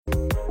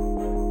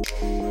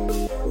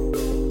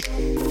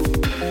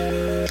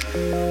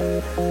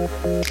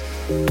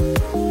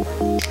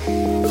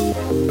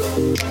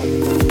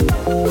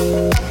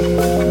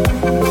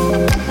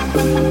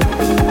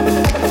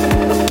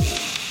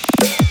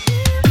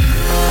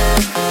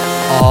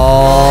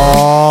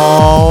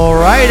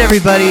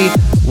everybody.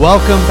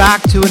 Welcome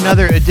back to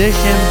another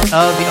edition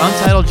of the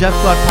Untitled Jeff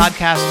Gluck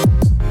Podcast.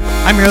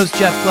 I'm your host,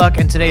 Jeff Gluck,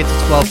 and today it's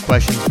a 12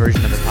 questions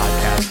version of the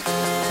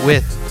podcast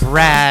with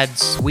Brad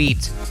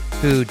Sweet,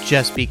 who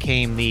just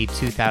became the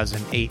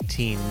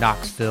 2018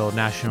 Knoxville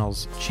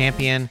Nationals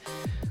champion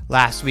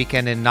last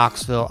weekend in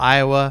Knoxville,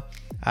 Iowa.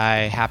 I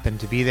happened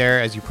to be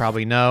there, as you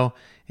probably know,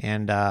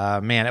 and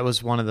man, it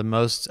was one of the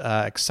most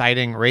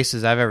exciting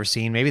races I've ever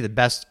seen, maybe the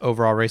best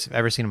overall race I've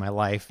ever seen in my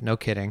life, no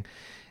kidding.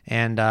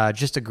 And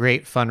just a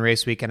great fun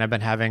race weekend. I've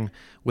been having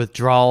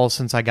withdrawals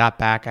since I got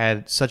back. I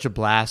had such a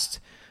blast.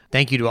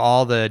 Thank you to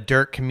all the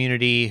dirt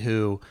community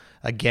who,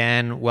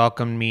 again,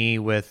 welcomed me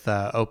with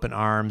open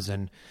arms.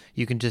 And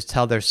you can just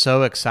tell they're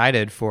so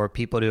excited for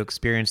people to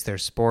experience their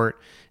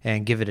sport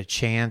and give it a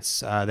chance.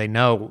 They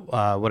know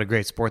what a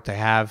great sport they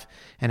have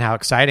and how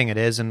exciting it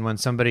is. And when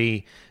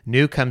somebody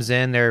new comes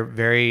in, they're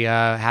very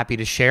happy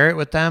to share it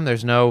with them.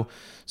 There's no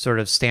sort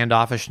of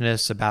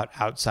standoffishness about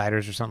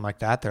outsiders or something like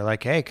that. They're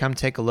like, hey, come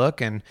take a look.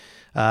 And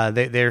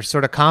they're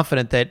sort of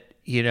confident that,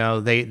 you know,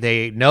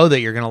 they know that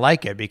you're going to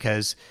like it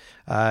because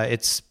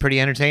it's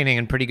pretty entertaining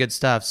and pretty good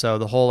stuff. So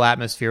the whole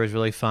atmosphere was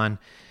really fun.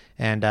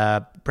 And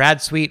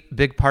Brad Sweet,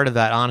 big part of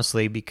that,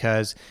 honestly,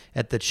 because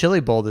at the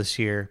Chili Bowl this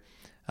year,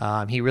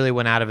 he really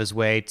went out of his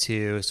way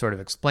to sort of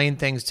explain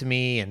things to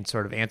me and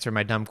sort of answer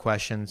my dumb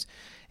questions.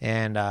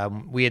 And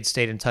we had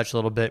stayed in touch a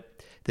little bit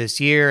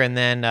this year, and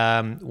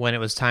then when it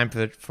was time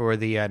for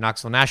the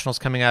Knoxville Nationals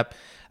coming up,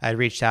 I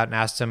reached out and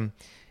asked him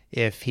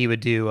if he would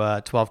do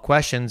 12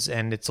 questions,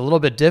 and it's a little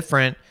bit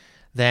different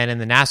than in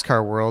the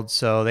NASCAR world,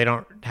 so they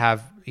don't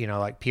have, you know,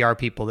 like PR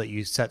people that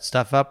you set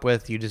stuff up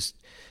with. You just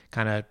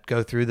kind of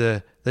go through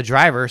the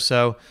driver.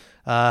 So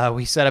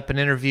we set up an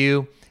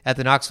interview at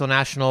the Knoxville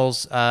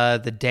Nationals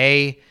the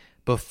day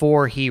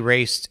before he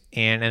raced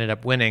and ended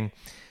up winning.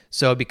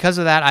 So because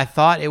of that, I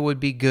thought it would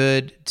be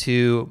good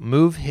to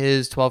move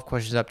his 12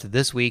 questions up to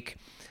this week.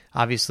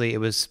 Obviously, it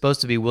was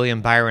supposed to be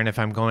William Byron if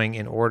I'm going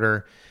in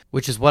order,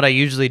 which is what I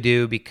usually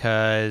do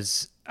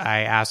because I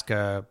ask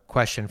a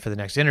question for the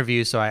next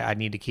interview, so I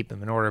need to keep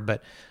them in order.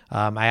 But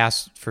I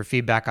asked for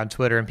feedback on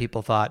Twitter, and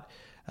people thought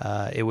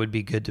it would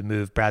be good to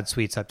move Brad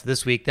Sweets up to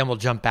this week. Then we'll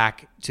jump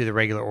back to the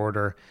regular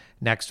order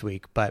next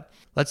week. But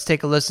let's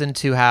take a listen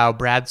to how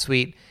Brad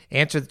Sweet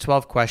answered the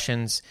 12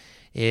 questions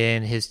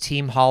in his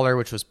team hauler,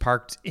 which was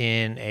parked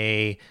in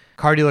a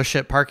car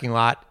dealership parking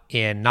lot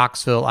in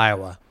Knoxville,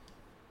 Iowa.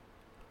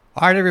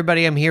 All right,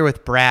 everybody, I'm here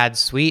with Brad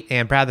Sweet.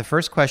 And Brad, the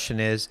first question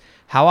is,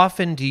 how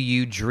often do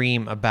you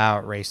dream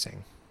about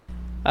racing?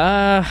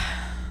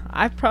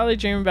 I probably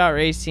dream about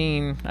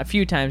racing a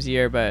few times a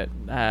year, but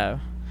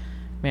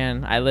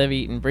man, I live,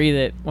 eat, and breathe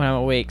it when I'm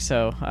awake,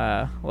 so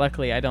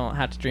luckily I don't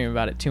have to dream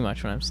about it too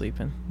much when I'm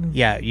sleeping.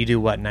 Yeah, you do,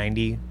 what,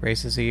 90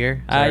 races a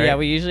year? Right? Yeah,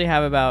 we usually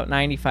have about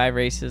 95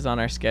 races on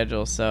our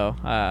schedule, so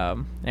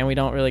and we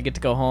don't really get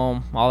to go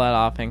home all that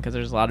often because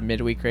there's a lot of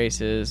midweek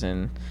races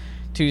and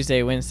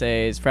Tuesday,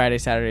 Wednesdays, Friday,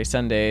 Saturday,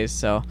 Sundays,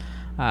 so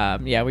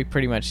yeah, we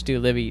pretty much do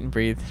live, eat, and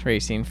breathe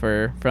racing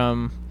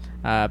from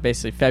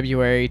basically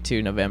February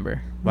to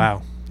November.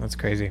 Wow, that's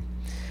crazy.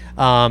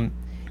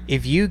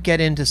 If you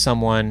get into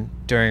someone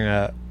during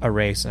a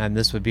race, and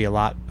this would be a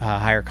lot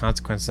higher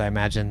consequences, I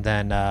imagine,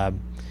 than at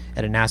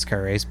a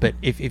NASCAR race, but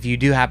if you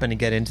do happen to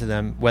get into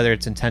them, whether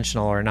it's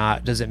intentional or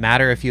not, does it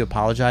matter if you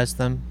apologize to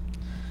them?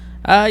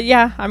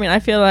 Yeah, I mean, I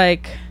feel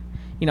like,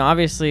 you know,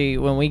 obviously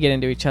when we get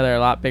into each other, a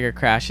lot bigger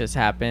crashes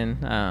happen,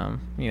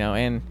 you know,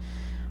 and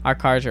our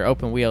cars are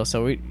open wheel,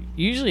 so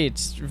usually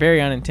it's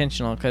very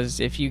unintentional because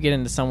if you get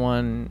into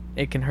someone,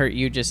 it can hurt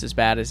you just as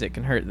bad as it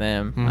can hurt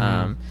them.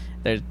 Mm-hmm.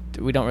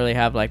 We don't really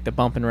have like the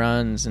bump and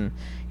runs, and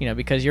you know,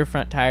 because your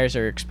front tires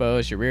are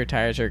exposed, your rear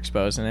tires are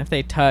exposed, and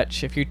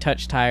if you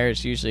touch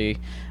tires, usually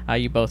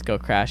you both go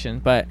crashing.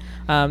 But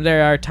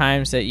there are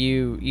times that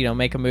you know,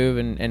 make a move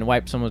and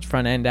wipe someone's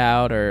front end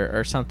out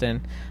or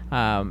something,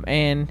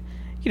 and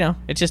you know,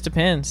 it just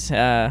depends.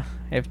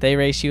 If they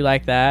race you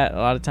like that, a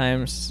lot of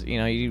times, you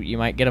know, you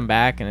might get them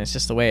back, and it's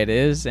just the way it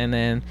is. And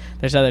then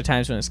there's other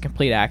times when it's a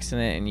complete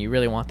accident, and you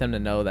really want them to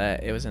know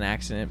that it was an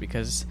accident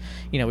because,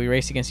 you know, we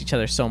race against each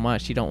other so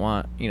much. You don't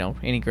want, you know,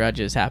 any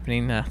grudges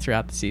happening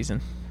throughout the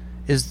season.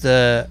 Is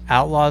the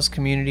Outlaws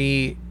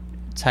community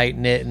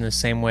tight-knit in the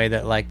same way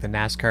that, like, the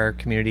NASCAR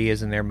community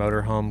is in their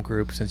motorhome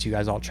group, since you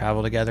guys all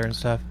travel together and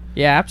stuff?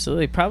 Yeah,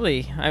 absolutely.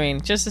 Probably, I mean,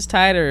 just as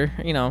tight, or,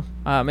 you know,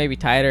 maybe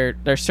tighter.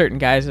 There's certain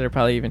guys that are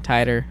probably even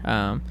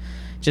tighter.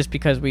 Just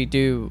because we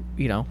do,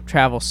 you know,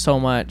 travel so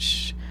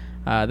much.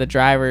 The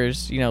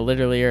drivers, you know,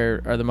 literally are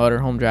the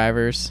motorhome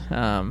drivers,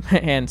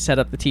 and set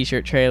up the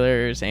t-shirt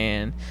trailers,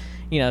 and,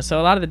 you know,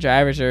 so a lot of the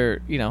drivers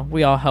are, you know,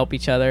 we all help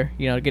each other,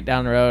 you know, to get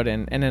down the road,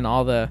 and then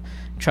all the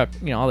truck,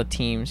 you know, all the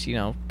teams, you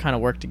know, kind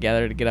of work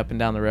together to get up and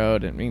down the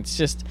road. I mean, it's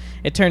just,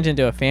 it turns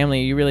into a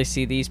family. You really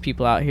see these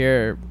people out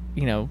here,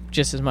 you know,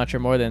 just as much or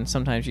more than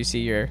sometimes you see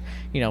your,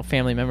 you know,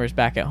 family members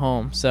back at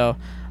home. So,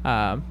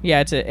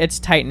 yeah, it's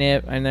tight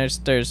knit, and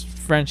there's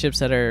friendships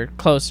that are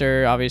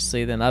closer,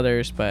 obviously, than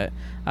others, but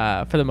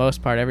for the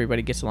most part,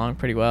 everybody gets along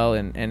pretty well,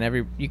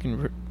 and you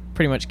can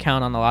pretty much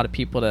count on a lot of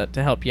people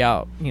to help you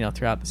out,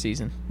 throughout the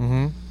season.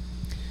 Mm-hmm.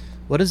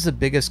 What is the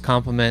biggest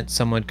compliment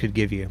someone could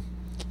give you?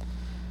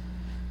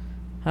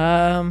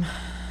 That's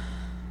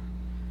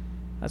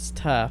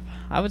tough.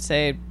 I would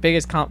say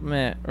biggest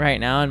compliment right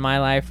now in my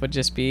life would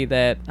just be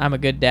that I'm a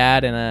good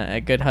dad and a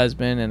good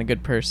husband and a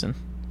good person.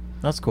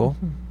 That's cool.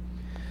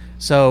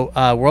 So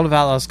World of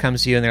Outlaws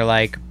comes to you and they're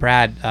like,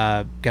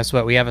 Brad, guess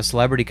what? We have a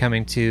celebrity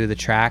coming to the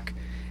track,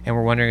 and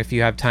we're wondering if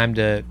you have time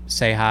to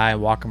say hi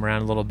and walk them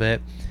around a little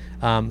bit.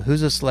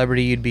 Who's a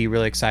celebrity you'd be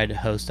really excited to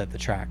host at the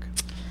track?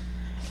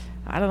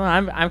 I don't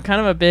know. I'm kind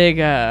of a big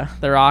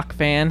The Rock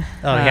fan.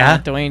 Oh, yeah?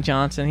 Dwayne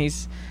Johnson.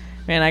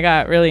 I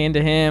got really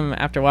into him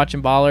after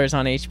watching Ballers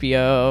on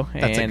HBO.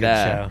 That's a good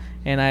show.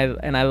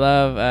 And I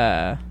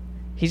love.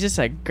 He's just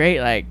a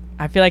great,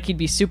 I feel like he'd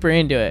be super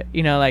into it.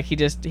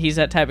 He's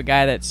that type of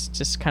guy that's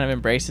just kind of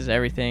embraces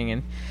everything.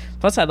 And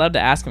plus, I'd love to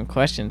ask him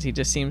questions. He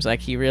just seems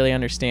like he really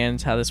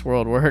understands how this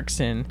world works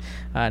and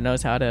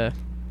knows how to,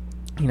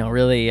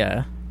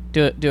 really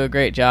do a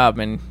great job.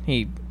 And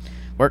he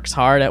works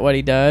hard at what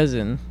he does.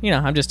 And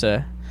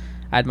I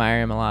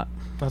admire him a lot.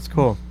 That's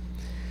cool.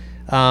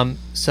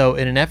 So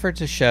in an effort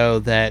to show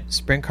that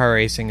sprint car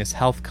racing is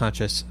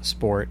health-conscious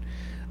sport,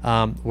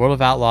 World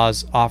of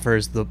Outlaws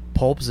offers the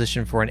pole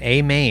position for an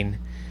A main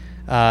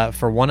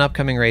for one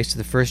upcoming race to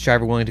the first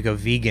driver willing to go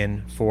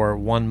vegan for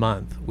 1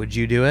 month. Would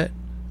you do it?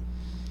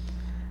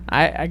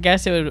 I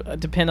guess it would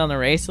depend on the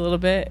race a little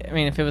bit. I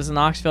mean, if it was the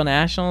Knoxville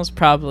Nationals,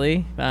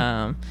 probably.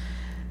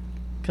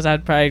 Because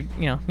I'd probably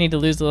need to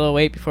lose a little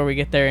weight before we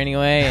get there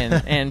anyway,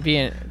 and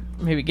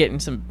maybe get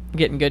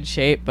in good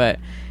shape. But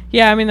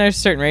yeah, I mean, there's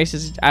certain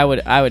races I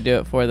would do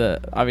it for.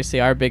 Obviously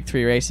our big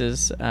three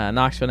races: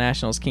 Knoxville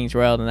Nationals, Kings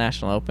Royal, and the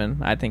National Open.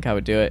 I think I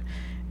would do it.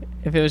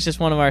 If it was just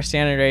one of our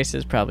standard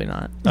races, probably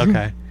not.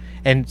 Okay.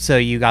 And so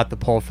you got the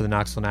pole for the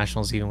Knoxville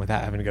Nationals even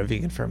without having to go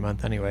vegan for a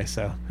month anyway.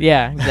 So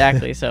yeah,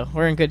 exactly. So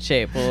we're in good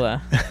shape. So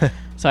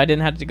I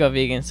didn't have to go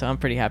vegan, so I'm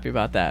pretty happy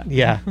about that.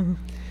 Yeah.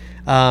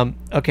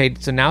 Okay,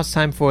 so now it's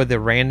time for the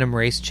random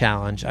race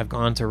challenge. I've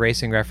gone to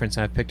Racing Reference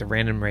and I've picked a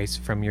random race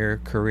from your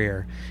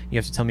career. You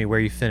have to tell me where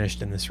you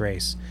finished in this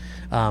race.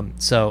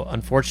 So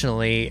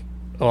unfortunately,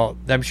 well,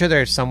 I'm sure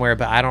there's somewhere,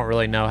 but I don't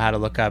really know how to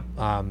look up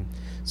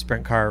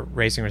sprint car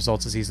racing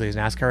results as easily as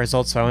NASCAR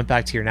results. So I went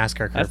back to your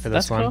NASCAR career for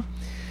this one. Cool.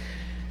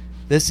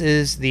 This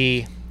is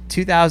the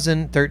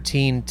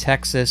 2013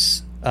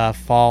 Texas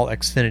Fall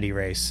Xfinity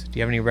race. Do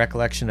you have any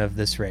recollection of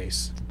this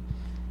race?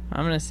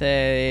 I'm going to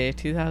say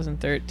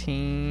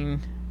 2013.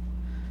 I'm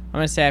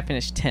going to say I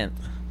finished 10th.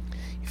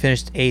 You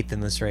finished 8th in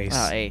this race.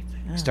 Oh, 8th.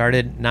 You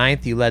started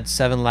 9th. You led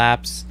 7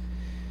 laps.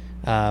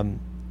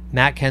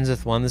 Matt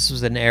Kenseth won. This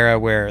was an era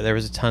where there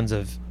was tons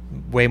of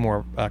way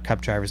more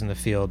Cup drivers in the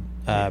field.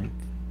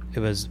 It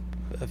was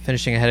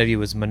finishing ahead of you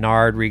was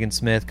Menard, Regan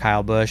Smith,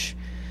 Kyle Busch,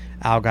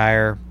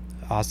 Allgaier,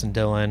 Austin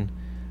Dillon,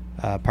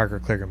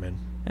 Parker Kligerman.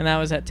 And that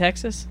was at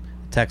Texas?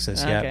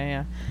 Texas, yeah. Okay,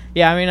 yeah.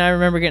 Yeah, I mean, I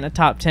remember getting a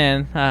top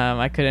 10.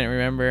 I couldn't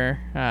remember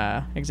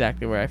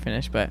exactly where I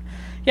finished, but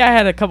yeah, I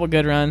had a couple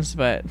good runs,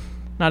 but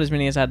not as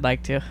many as I'd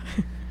like to.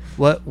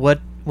 What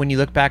when you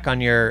look back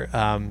on your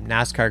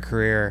NASCAR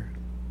career,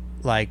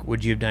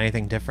 would you have done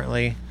anything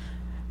differently?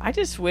 I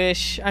just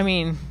wish, I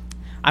mean,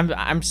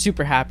 I'm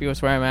super happy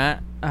with where I'm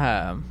at,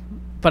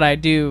 but I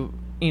do,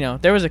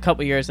 there was a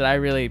couple years that I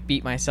really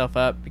beat myself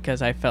up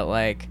because I felt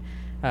like,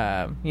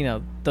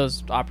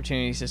 those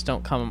opportunities just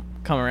don't come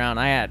around.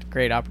 I had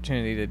great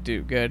opportunity to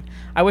do good.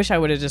 I wish I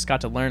would have just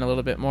got to learn a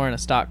little bit more in a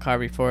stock car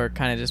before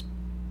kind of just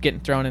getting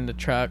thrown into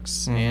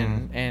trucks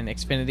and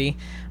Xfinity.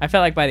 I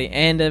felt like by the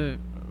end of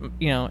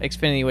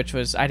Xfinity, which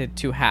was I did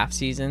 2 half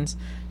seasons,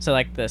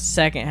 so the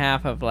second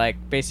half of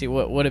basically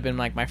what would have been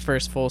my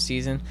first full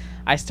season,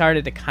 I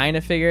started to kind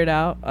of figure it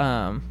out.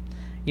 I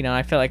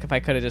felt like if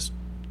I could have just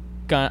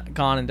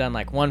gone and done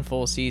one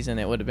full season,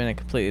 it would have been a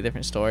completely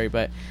different story.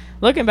 But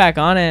looking back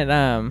on it,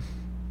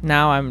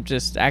 now I'm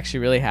just actually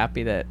really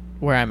happy that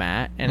where I'm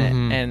at,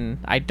 and and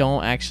I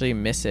don't actually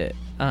miss it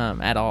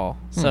at all.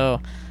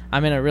 So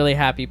I'm in a really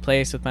happy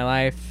place with my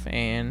life,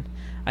 and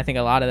I think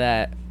a lot of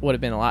that would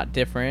have been a lot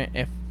different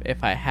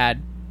if I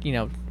had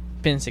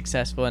been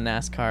successful in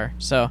NASCAR.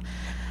 So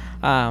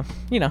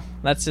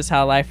that's just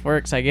how life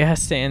works, I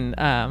guess. And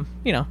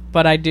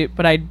but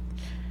I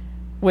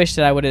wish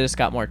that I would have just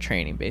got more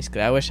training.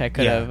 Basically, I wish I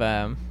could have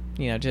I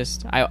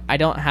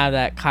don't have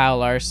that Kyle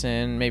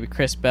Larson, maybe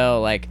Chris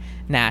Bell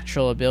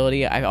natural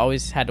ability. I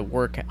always had to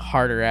work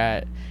harder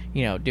at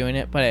doing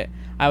it, but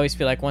I always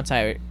feel like once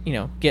I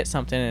get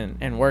something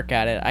and work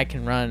at it, I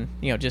can run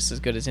just as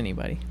good as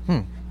anybody.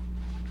 Who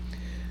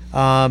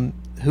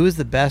is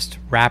the best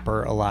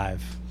rapper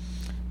alive?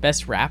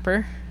 Best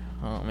rapper?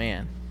 Oh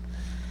man,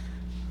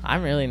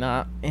 I'm really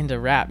not into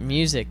rap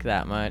music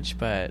that much,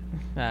 but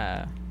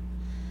I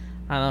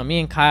don't know. Me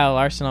and Kyle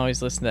Larson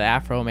always listen to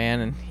Afro Man,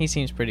 and he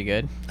seems pretty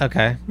good.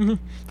 Okay.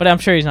 But I'm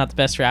sure he's not the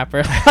best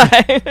rapper.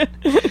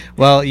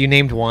 Well, you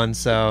named one,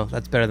 so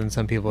that's better than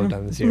some people have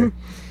done this year.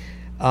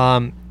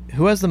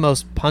 Who has the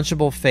most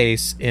punchable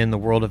face in the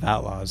World of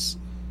Outlaws?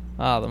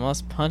 Oh, the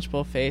most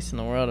punchable face in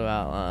the world of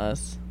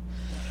Outlaws.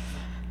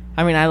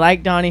 I mean, I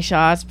like Donnie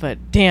Schatz,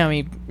 but damn,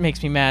 he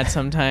makes me mad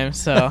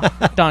sometimes. So,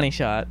 Donnie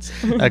Schatz.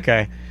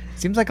 Okay.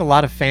 Seems like a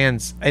lot of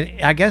fans.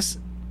 I guess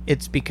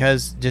it's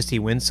because just he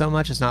wins so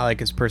much. It's not like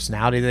his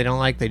personality they don't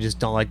like. They just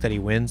don't like that he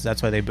wins.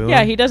 That's why they boo him.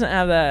 Yeah, he doesn't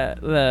have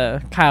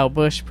the Kyle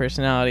Busch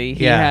personality.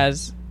 He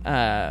has,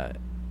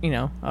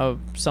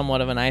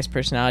 somewhat of a nice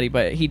personality,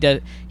 but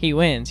he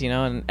wins,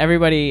 and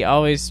everybody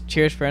always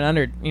cheers for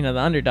the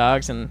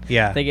underdogs, and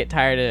they get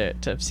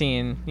tired of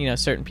seeing,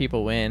 certain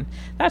people win.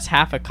 That's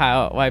half of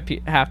why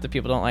half the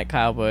people don't like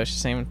Kyle Busch.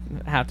 Same,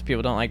 half the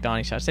people don't like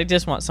Donnie Schatz. They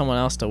just want someone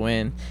else to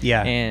win.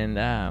 Yeah.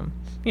 And,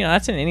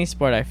 that's in any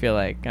sport, I feel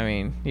like. I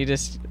mean,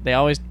 they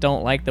always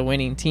don't like the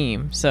winning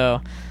team.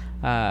 So,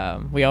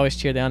 we always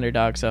cheer the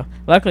underdog. So,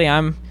 luckily,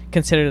 I'm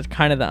considered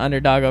kind of the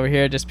underdog over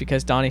here just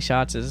because Donnie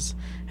Schatz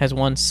has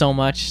won so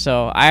much.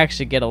 So I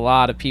actually get a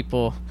lot of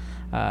people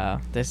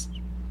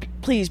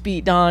please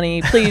beat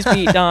Donnie,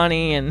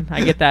 and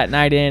I get that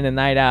night in and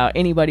night out,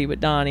 anybody but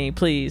Donnie,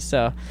 please.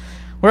 So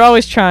we're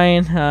always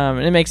trying,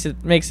 and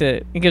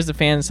it gives the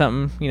fans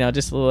something,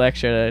 just a little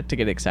extra to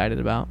get excited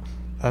about.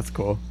 That's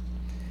cool.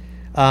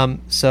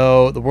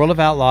 So the World of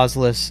Outlaws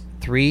lists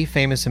 3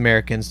 famous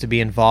Americans to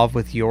be involved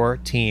with your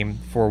team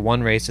for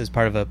one race as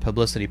part of a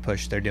publicity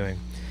push they're doing.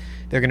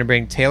 They're going to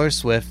bring Taylor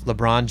Swift,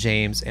 LeBron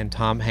James, and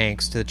Tom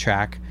Hanks to the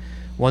track.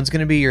 One's going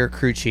to be your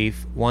crew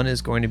chief, one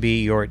is going to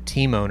be your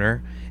team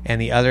owner,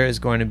 and the other is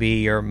going to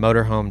be your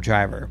motorhome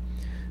driver.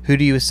 Who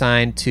do you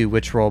assign to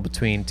which role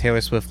between Taylor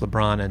Swift,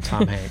 LeBron, and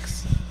Tom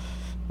Hanks?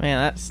 Man,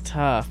 that's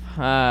tough.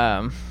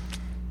 I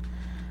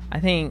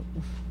think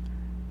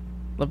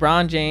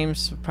LeBron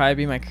James would probably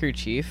be my crew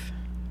chief.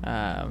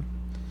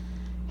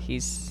 He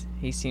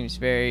seems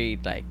very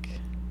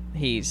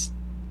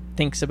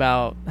thinks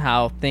about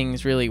how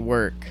things really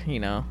work. He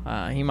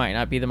might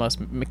not be the most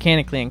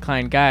mechanically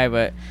inclined guy,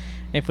 but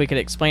if we could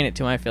explain it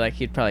to him, I feel like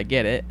he'd probably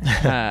get it.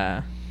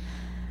 I'd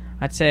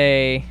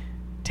say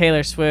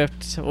Taylor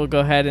Swift, we'll go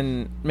ahead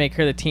and make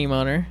her the team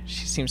owner.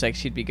 She seems like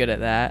she'd be good at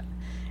that.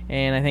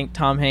 And I think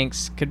Tom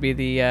Hanks could be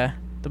the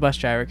bus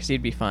driver because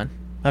he'd be fun.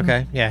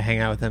 Okay, yeah, hang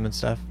out with him and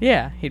stuff.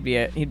 Yeah, he'd be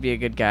a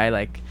good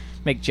guy,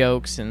 make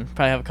jokes and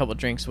probably have a couple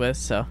drinks with.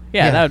 So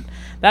yeah.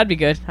 that'd be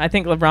good. I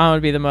think LeBron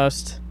would be the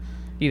most,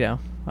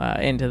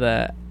 into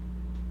the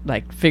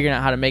figuring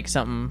out how to make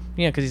something,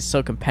 because he's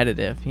so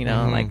competitive,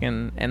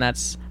 and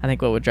that's I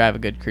think what would drive a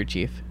good crew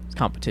chief. It's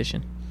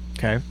competition.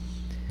 Okay.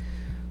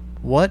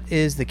 What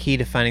is the key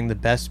to finding the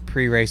best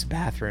pre-race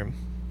bathroom?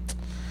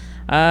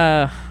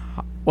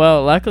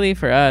 Well, luckily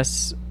for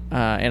us,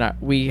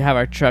 we have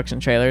our trucks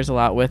and trailers a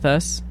lot with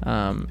us,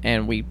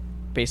 and we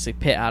basically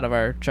pit out of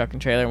our truck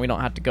and trailer, and we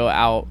don't have to go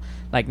out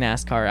like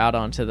NASCAR out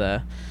onto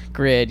the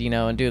grid,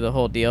 and do the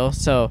whole deal.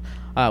 So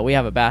we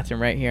have a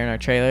bathroom right here in our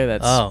trailer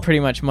that's pretty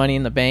much money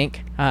in the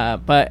bank.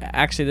 But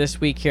actually this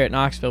week here at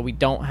Knoxville, we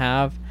don't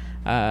have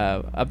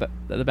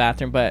the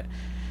bathroom, but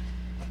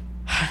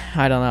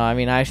I don't know. I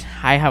mean, I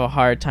have a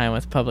hard time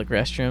with public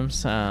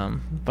restrooms,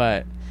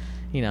 but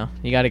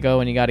you got to go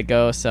when you got to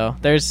go. So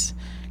there's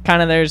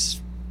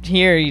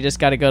here you just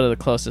got to go to the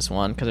closest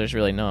one because there's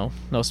really no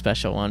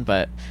special one.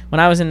 But when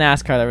I was in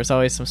NASCAR, there was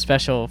always some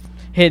special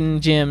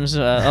hidden gems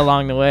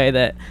along the way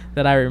that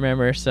I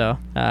remember. So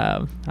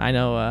I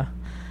know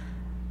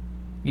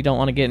you don't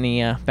want to get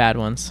any bad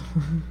ones.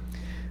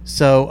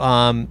 So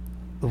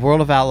the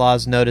World of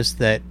Outlaws noticed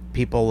that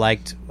people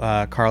liked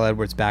Carl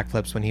Edwards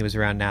backflips when he was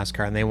around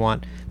NASCAR, and they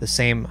want the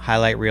same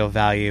highlight reel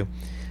value,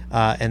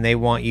 and they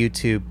want you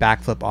to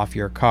backflip off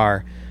your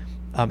car.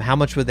 How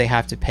much would they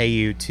have to pay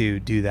you to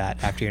do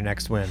that after your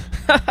next win?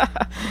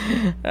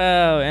 Oh,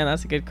 man,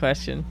 that's a good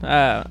question.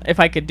 If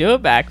I could do a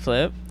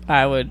backflip,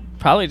 I would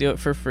probably do it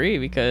for free,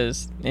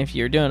 because if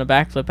you're doing a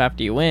backflip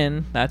after you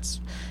win, that's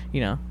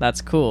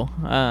cool.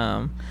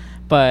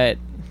 But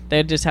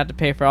they'd just have to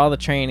pay for all the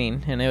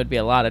training, and it would be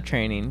a lot of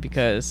training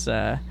because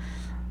I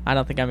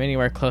don't think I'm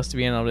anywhere close to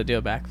being able to do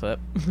a backflip.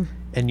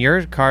 And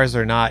your cars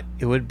are not.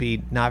 It would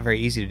be not very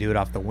easy to do it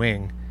off the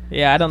wing.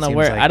 Yeah, I don't know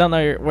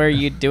where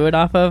you'd do it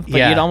off of,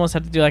 but you'd almost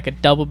have to do like a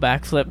double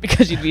backflip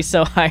because you'd be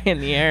so high in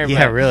the air.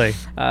 Yeah, but, really.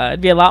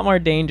 It'd be a lot more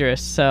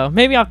dangerous. So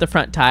maybe off the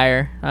front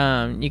tire,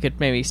 you could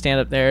maybe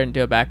stand up there and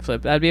do a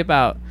backflip. That'd be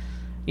about,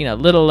 a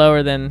little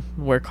lower than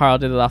where Carl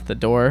did it off the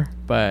door,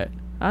 but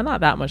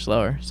not that much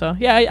lower. So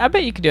yeah, I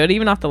bet you could do it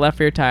even off the left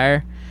rear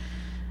tire.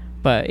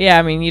 But yeah,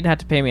 I mean, you'd have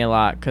to pay me a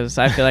lot because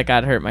I feel like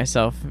I'd hurt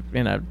myself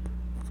in a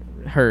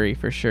hurry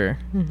for sure.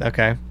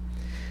 Okay.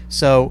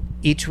 So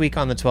each week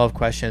on the 12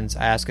 questions,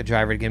 I ask a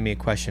driver to give me a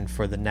question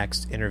for the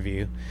next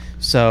interview.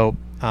 So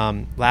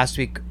last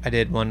week I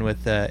did one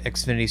with the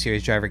Xfinity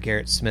Series driver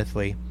Garrett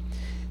Smithley.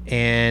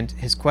 And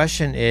his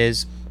question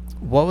is,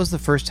 what was the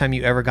first time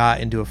you ever got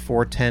into a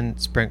 410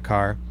 sprint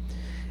car?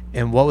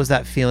 And what was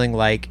that feeling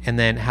like? And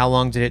then how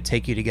long did it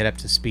take you to get up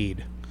to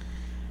speed?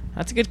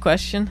 That's a good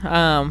question.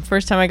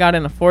 First time I got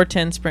in a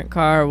 410 sprint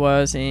car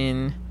was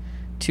in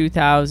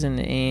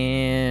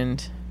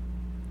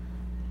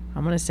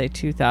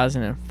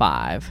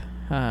 2005.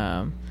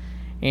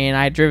 and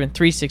I had driven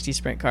 360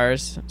 sprint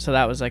cars, so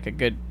that was like a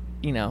good,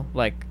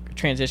 like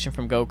transition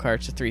from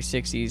go-karts to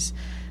 360s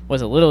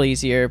was a little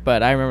easier.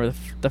 But I remember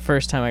the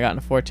first time I got in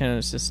a 410, it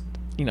was just,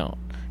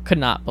 could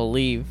not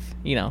believe,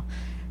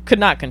 could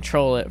not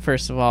control it.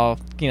 First of all,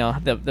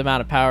 the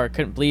amount of power,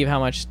 couldn't believe how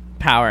much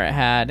power it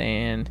had,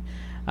 and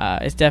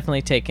it's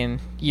definitely taken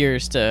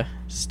years to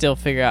still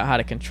figure out how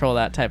to control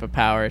that type of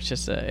power. It's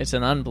just it's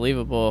an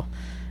unbelievable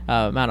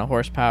amount of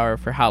horsepower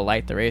for how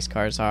light the race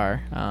cars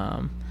are.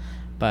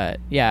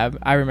 But yeah,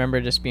 I remember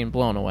just being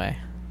blown away,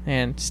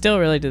 and still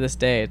really to this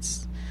day,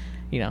 it's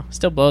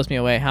still blows me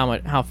away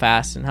how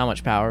fast and how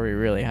much power we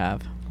really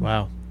have.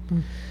 Wow.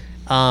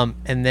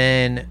 And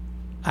then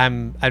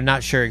I'm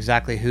not sure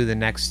exactly who the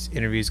next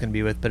interview is going to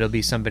be with, but it'll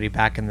be somebody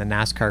back in the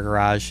NASCAR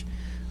garage.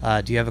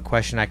 Do you have a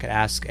question I could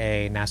ask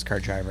a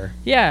NASCAR driver?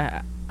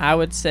 Yeah, I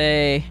would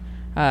say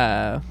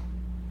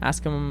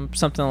ask them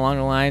something along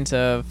the lines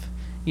of,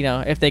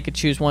 if they could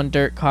choose one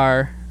dirt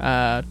car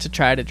to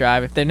try to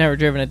drive. If they've never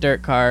driven a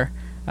dirt car,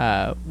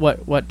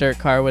 what dirt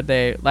car would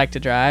they like to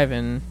drive,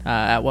 and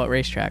at what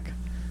racetrack?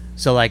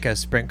 So like a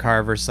sprint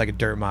car versus like a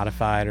dirt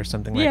modified or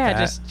something like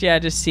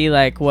that? Just see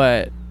like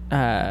what,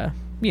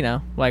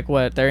 like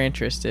what their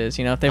interest is.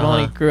 If they've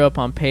only grew up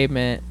on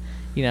pavement,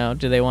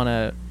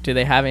 do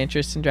they have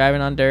interest in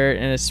driving on dirt?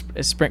 And is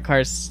sprint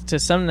cars, to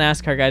some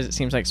NASCAR guys, it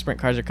seems like sprint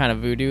cars are kind of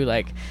voodoo,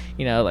 like,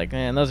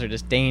 man, those are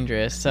just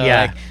dangerous. So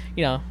like,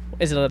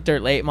 is it a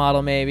dirt late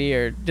model maybe,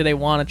 or do they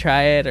want to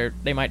try it, or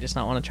they might just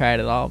not want to try it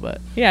at all? But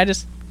yeah, I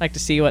just like to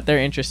see what their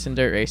interest in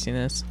dirt racing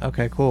is.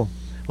 Okay, cool.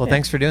 Well,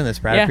 thanks for doing this,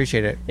 Brad. I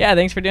appreciate it. Yeah,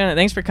 thanks for doing it.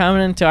 Thanks for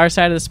coming to our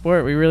side of the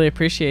sport. We really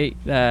appreciate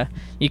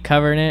you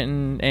covering it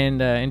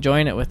and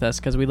enjoying it with us,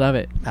 because we love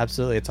it.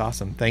 Absolutely. It's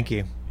awesome. Thank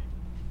you.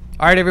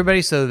 All right,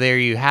 everybody. So there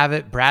you have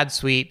it. Brad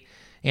Sweet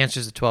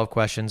answers the 12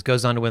 questions,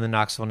 goes on to win the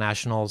Knoxville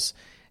Nationals.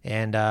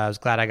 And I was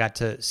glad I got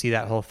to see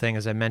that whole thing.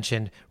 As I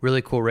mentioned,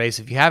 really cool race.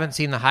 If you haven't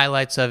seen the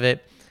highlights of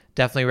it,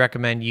 definitely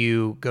recommend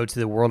you go to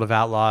the World of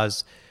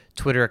Outlaws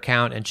Twitter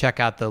account and check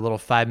out the little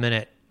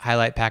 5-minute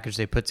highlight package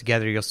they put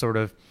together. You'll sort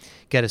of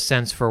get a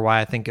sense for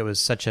why I think it was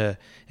such a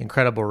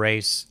incredible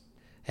race.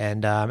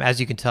 And as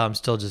you can tell, I'm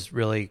still just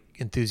really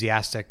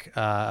enthusiastic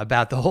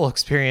about the whole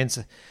experience.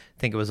 I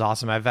think it was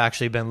awesome. I've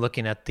actually been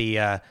looking at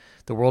the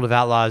World of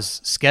Outlaws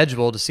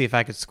schedule to see if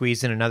I could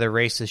squeeze in another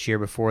race this year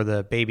before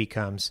the baby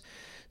comes.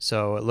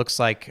 So it looks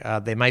like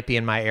they might be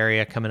in my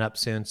area coming up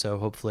soon. So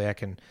hopefully I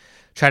can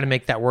try to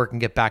make that work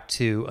and get back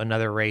to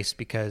another race,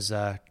 because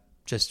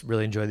just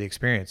really enjoy the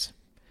experience.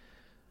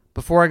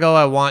 Before I go,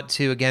 I want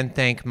to again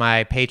thank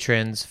my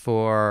patrons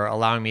for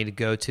allowing me to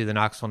go to the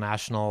Knoxville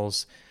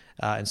Nationals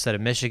instead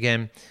of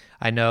Michigan.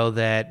 I know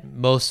that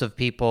most of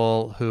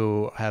people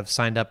who have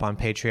signed up on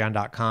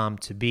patreon.com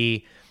to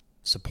be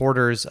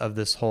supporters of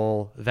this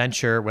whole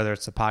venture, whether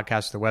it's the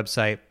podcast or the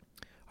website,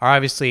 are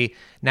obviously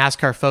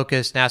NASCAR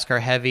focused,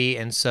 NASCAR heavy,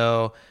 and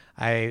so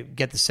I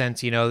get the sense,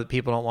 that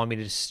people don't want me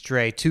to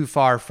stray too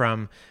far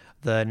from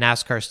the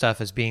NASCAR stuff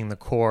as being the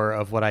core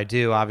of what I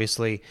do,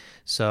 obviously.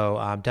 So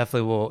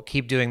definitely will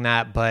keep doing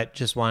that, but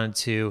just wanted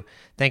to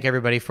thank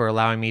everybody for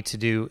allowing me to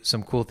do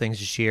some cool things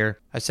this year.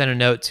 I sent a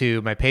note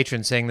to my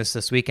patrons saying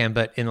this weekend,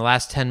 but in the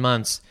last 10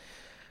 months,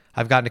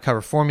 I've gotten to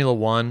cover Formula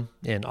One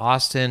in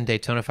Austin,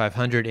 Daytona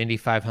 500, Indy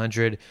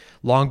 500,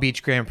 Long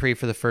Beach Grand Prix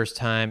for the first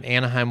time,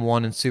 Anaheim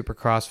 1 and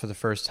Supercross for the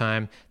first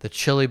time, the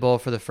Chili Bowl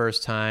for the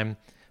first time,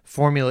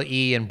 Formula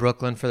E in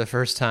Brooklyn for the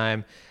first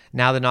time,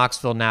 now the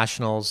Knoxville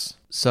Nationals.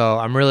 So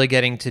I'm really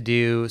getting to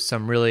do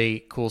some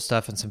really cool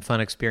stuff and some fun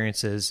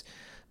experiences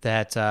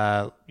that,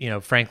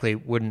 frankly,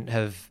 wouldn't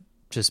have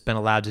just been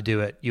allowed to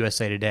do at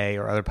USA Today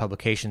or other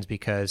publications,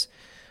 because,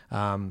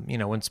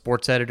 when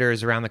sports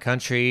editors around the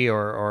country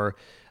or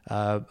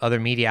other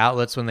media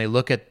outlets, when they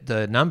look at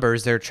the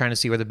numbers, they're trying to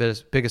see where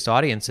the biggest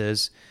audience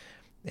is.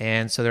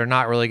 And so they're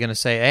not really going to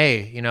say,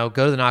 hey, go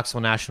to the Knoxville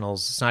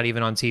Nationals. It's not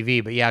even on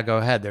TV, but yeah, go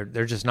ahead.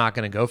 They're just not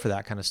going to go for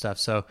that kind of stuff.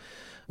 So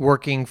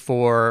working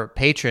for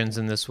patrons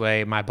in this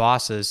way, my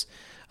bosses,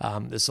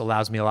 this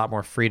allows me a lot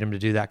more freedom to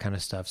do that kind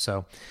of stuff.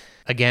 So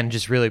again,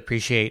 just really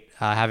appreciate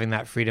having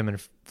that freedom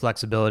and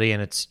flexibility,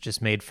 and it's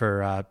just made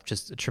for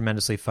just a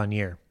tremendously fun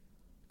year.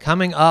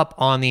 Coming up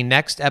on the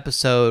next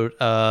episode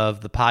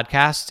of the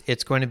podcast,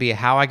 it's going to be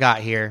How I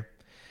Got Here,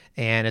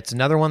 and it's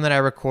another one that I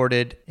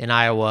recorded in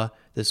Iowa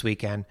this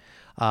weekend,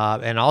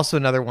 and also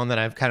another one that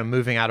I'm kind of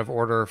moving out of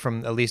order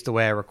from at least the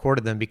way I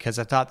recorded them, because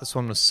I thought this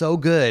one was so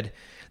good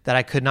that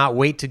I could not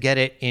wait to get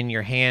it in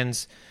your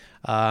hands.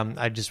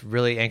 I'm just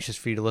really anxious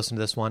for you to listen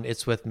to this one.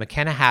 It's with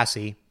McKenna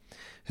Hassey,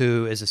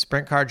 who is a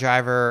sprint car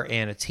driver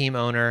and a team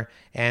owner,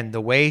 and the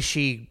way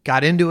she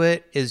got into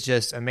it is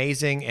just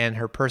amazing, and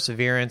her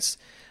perseverance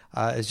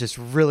is just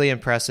really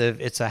impressive.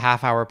 It's a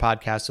half-hour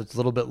podcast, so it's a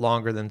little bit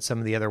longer than some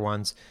of the other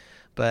ones,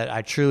 but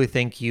I truly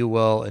think you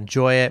will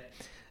enjoy it.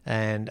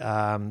 And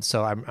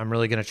so I'm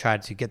really going to try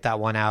to get that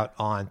one out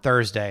on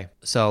Thursday.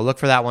 So look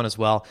for that one as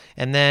well.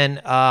 And then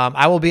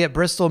I will be at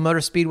Bristol Motor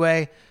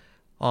Speedway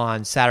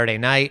on Saturday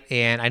night,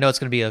 and I know it's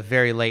going to be a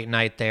very late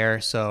night there,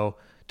 so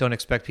don't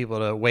expect people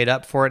to wait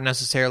up for it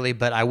necessarily,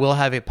 but I will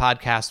have a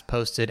podcast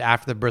posted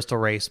after the Bristol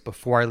race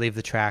before I leave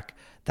the track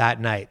that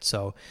night.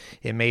 So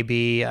it may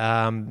be,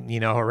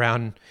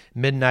 around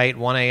midnight,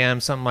 1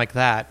 a.m., something like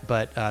that.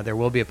 But there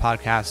will be a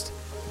podcast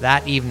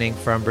that evening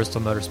from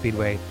Bristol Motor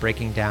Speedway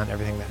breaking down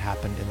everything that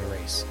happened in the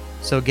race.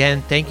 So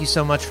again, thank you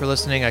so much for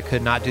listening. I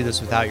could not do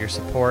this without your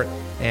support,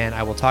 and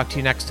I will talk to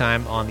you next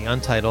time on the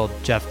Untitled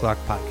Jeff Gluck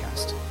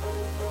Podcast.